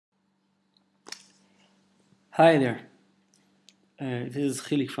Hi there, this is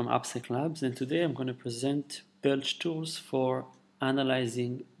Khilik from AppSec Labs, and today I'm going to present Belch tools for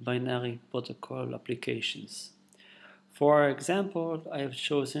analyzing binary protocol applications. For example, I have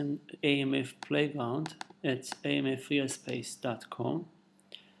chosen AMF Playground at amfreespace.com,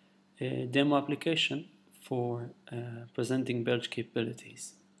 a demo application for presenting Belch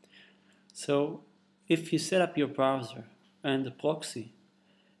capabilities. So if you set up your browser and the proxy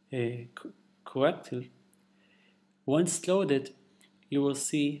correctly, once loaded, you will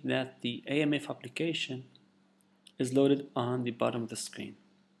see that the AMF application is loaded on the bottom of the screen.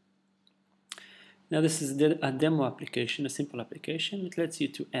 Now this is a demo application, a simple application. It lets you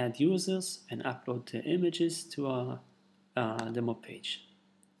to add users and upload the images to a demo page.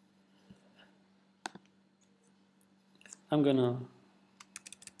 I'm gonna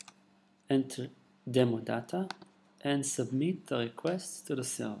enter demo data and submit the request to the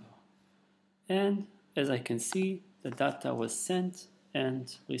server. And as I can see, the data was sent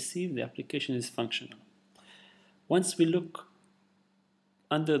and received. The application is functional. Once we look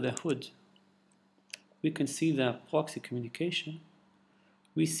under the hood, we can see the proxy communication.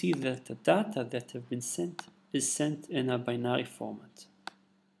 We see that the data that have been sent is sent in a binary format.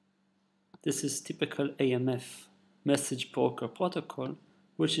 This is typical AMF, message broker protocol,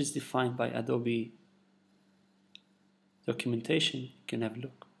 which is defined by Adobe documentation. You can have a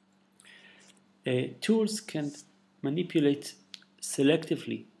look. Tools can manipulate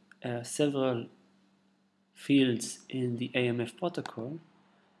selectively several fields in the AMF protocol.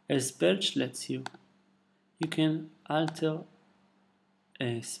 As Belch lets you, you can alter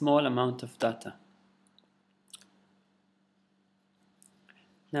a small amount of data.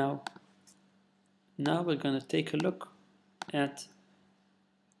 Now we're going to take a look at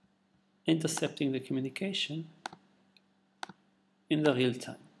intercepting the communication in the real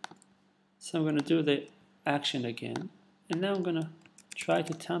time. So I'm going to do the action again, and now I'm going to try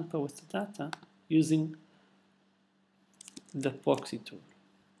to tamper with the data using the proxy tool.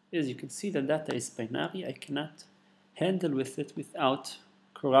 As you can see, the data is binary. I cannot handle with it without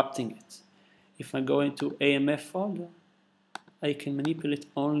corrupting it. If I go into AMF folder, I can manipulate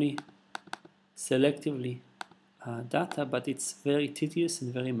only selectively data, but it's very tedious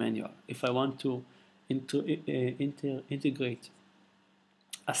and very manual. If I want to integrate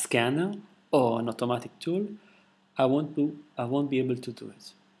a scanner or an automatic tool, I won't be able to do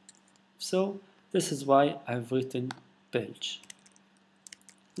it. So this is why I've written Belch.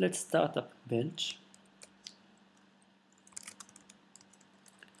 Let's start up Belch.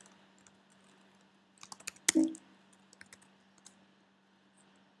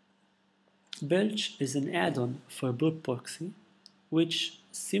 Belch is an add-on for BurpSuite, which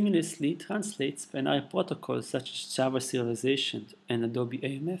seamlessly translates binary protocols such as Java Serialization and Adobe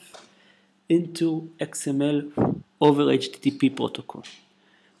AMF into XML over HTTP protocol.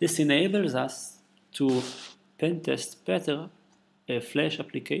 This enables us to pen test better Flash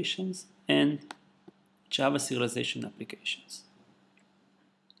applications and Java Serialization applications.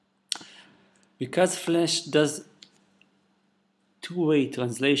 Because Flash does two-way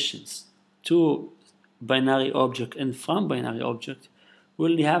translations to binary object and from binary object,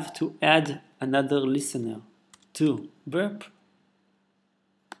 we'll have to add another listener to Burp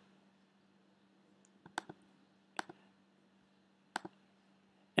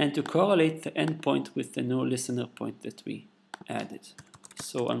and to correlate the endpoint with the new listener point that we added.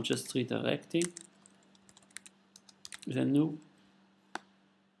 So I'm just redirecting the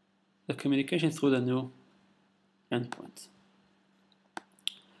communication through the new endpoint.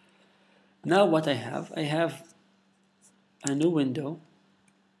 Now what I have a new window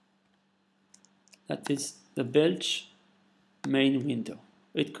that is the Belch main window.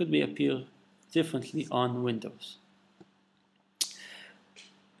 It could appear differently on Windows.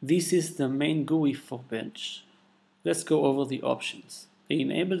 This is the main GUI for Belch. Let's go over the options. The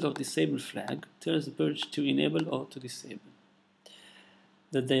enable or disable flag tells Belch to enable or to disable.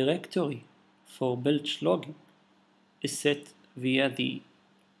 The directory for Belch logging is set via the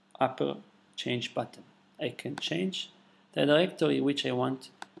upper change button. I can change the directory which I want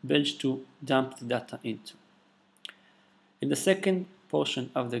Belch to dump the data into. In the second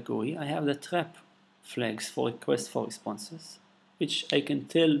portion of the GUI, I have the trap flags for requests for responses, which I can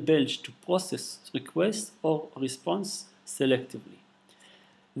tell Belch to process request or response selectively.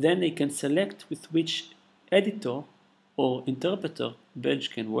 Then I can select with which editor or interpreter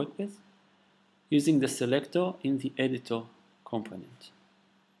Belch can work with using the selector in the editor component.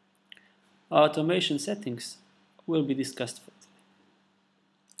 Our automation settings will be discussed further.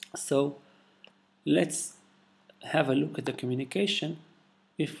 So let's have a look at the communication.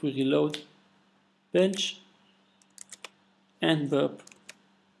 If we reload Belch, and burp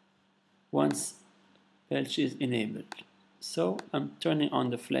once Belch is enabled. So I'm turning on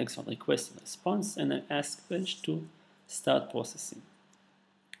the flags on request and response, and I ask Belch to start processing.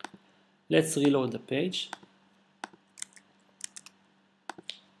 Let's reload the page.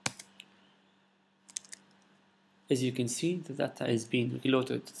 As you can see, the data is being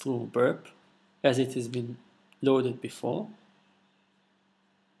reloaded through burp as it has been loaded before.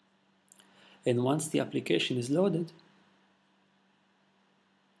 And once the application is loaded,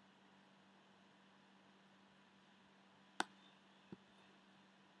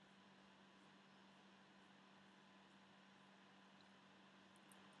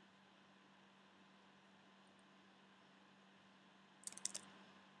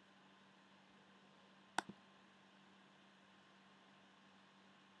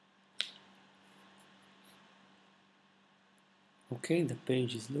 okay, the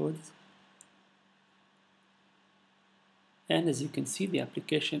page is loaded. And as you can see, the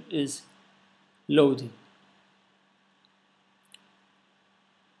application is loading.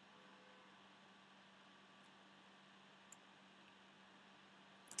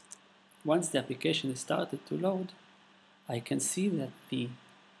 Once the application is started to load, I can see that the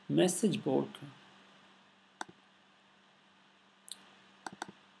message broker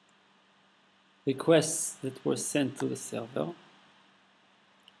requests that were sent to the server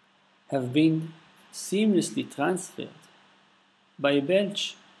have been seamlessly transferred by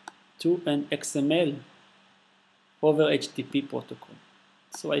Belch to an XML over HTTP protocol.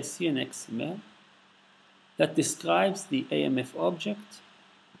 So I see an XML that describes the AMF object.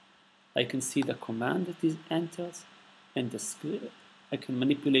 I can see the command that is entered and the script. I can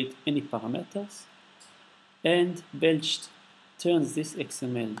manipulate any parameters, and Belch turns this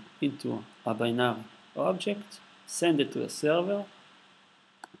XML into a binary object, send it to the server.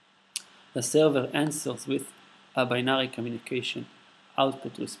 The server answers with a binary communication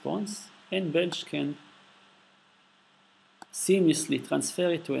output response, and Belch can seamlessly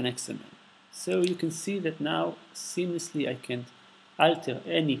transfer it to an XML. So you can see that now seamlessly I can alter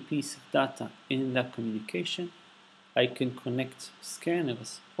any piece of data in that communication. I can connect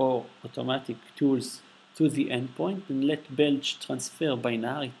scanners or automatic tools to the endpoint and let Belch transfer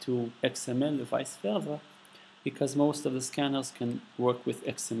binary to XML or vice versa, because most of the scanners can work with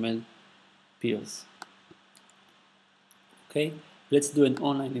XML peers. Okay, let's do an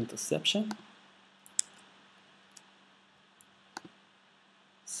online interception.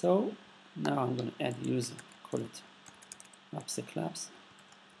 So now I'm going to add a user, call it AppSec Labs.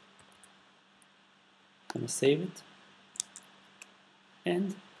 I'm going to save it.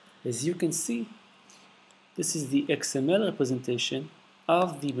 And as you can see, this is the XML representation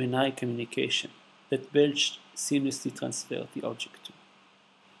of the binary communication that Belch seamlessly transferred the object to.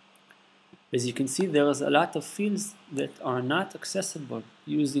 As you can see, there is a lot of fields that are not accessible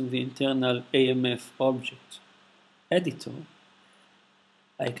using the internal AMF object editor.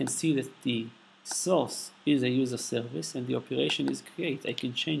 I can see that the source is a user service and the operation is create. I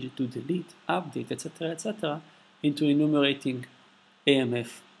can change it to delete, update, etc., into enumerating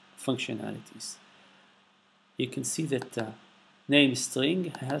AMF functionalities. You can see that the name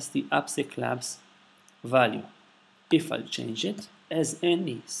string has the AppSec Labs value. If I'll change it as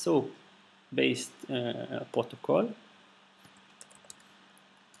any SOAP-based protocol,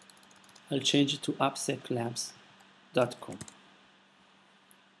 I'll change it to appseclabs.com.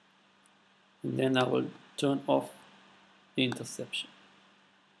 And then I will turn off the interception.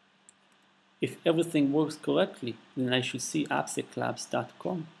 If everything works correctly, then I should see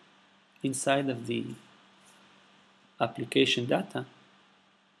appseclabs.com inside of the application data.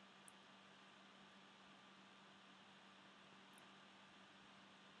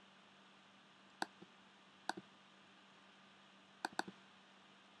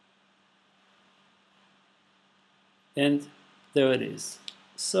 And there it is.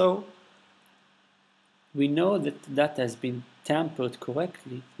 So we know that the data has been tampered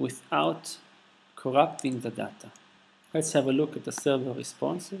correctly without corrupting the data. Let's have a look at the server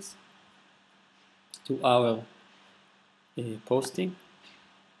responses to our posting.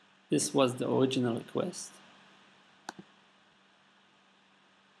 This was the original request.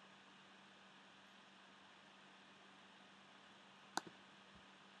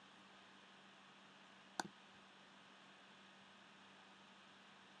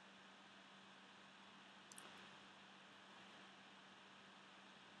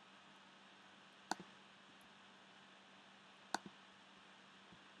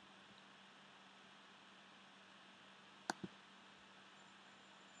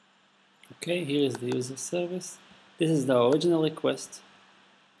 Okay, here is the user service. This is the original request.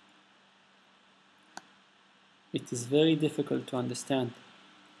 it is very difficult to understand.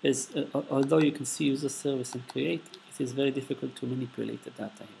 Although you can see user service and create, it is very difficult to manipulate the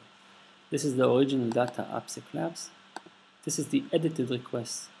data here. This is the original data AppSec labs. This is the edited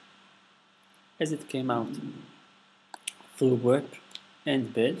request as it came out through Burp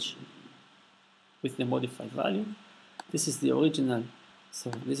and Belch with the modified value. This is the original,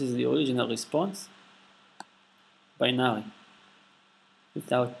 response, binary,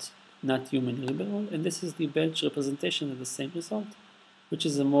 without not human readable, and this is the Belch representation of the same result, which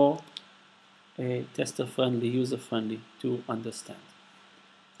is a more tester-friendly, user-friendly to understand.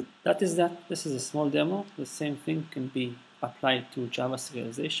 That is that. This is a small demo. The same thing can be applied to Java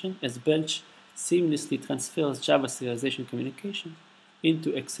Serialization, as Belch seamlessly transfers Java Serialization communication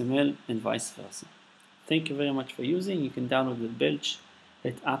into XML and vice versa. Thank you very much for using. You can download the Belch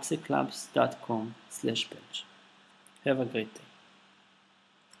at appseclabs.com/Belch. Have a great day.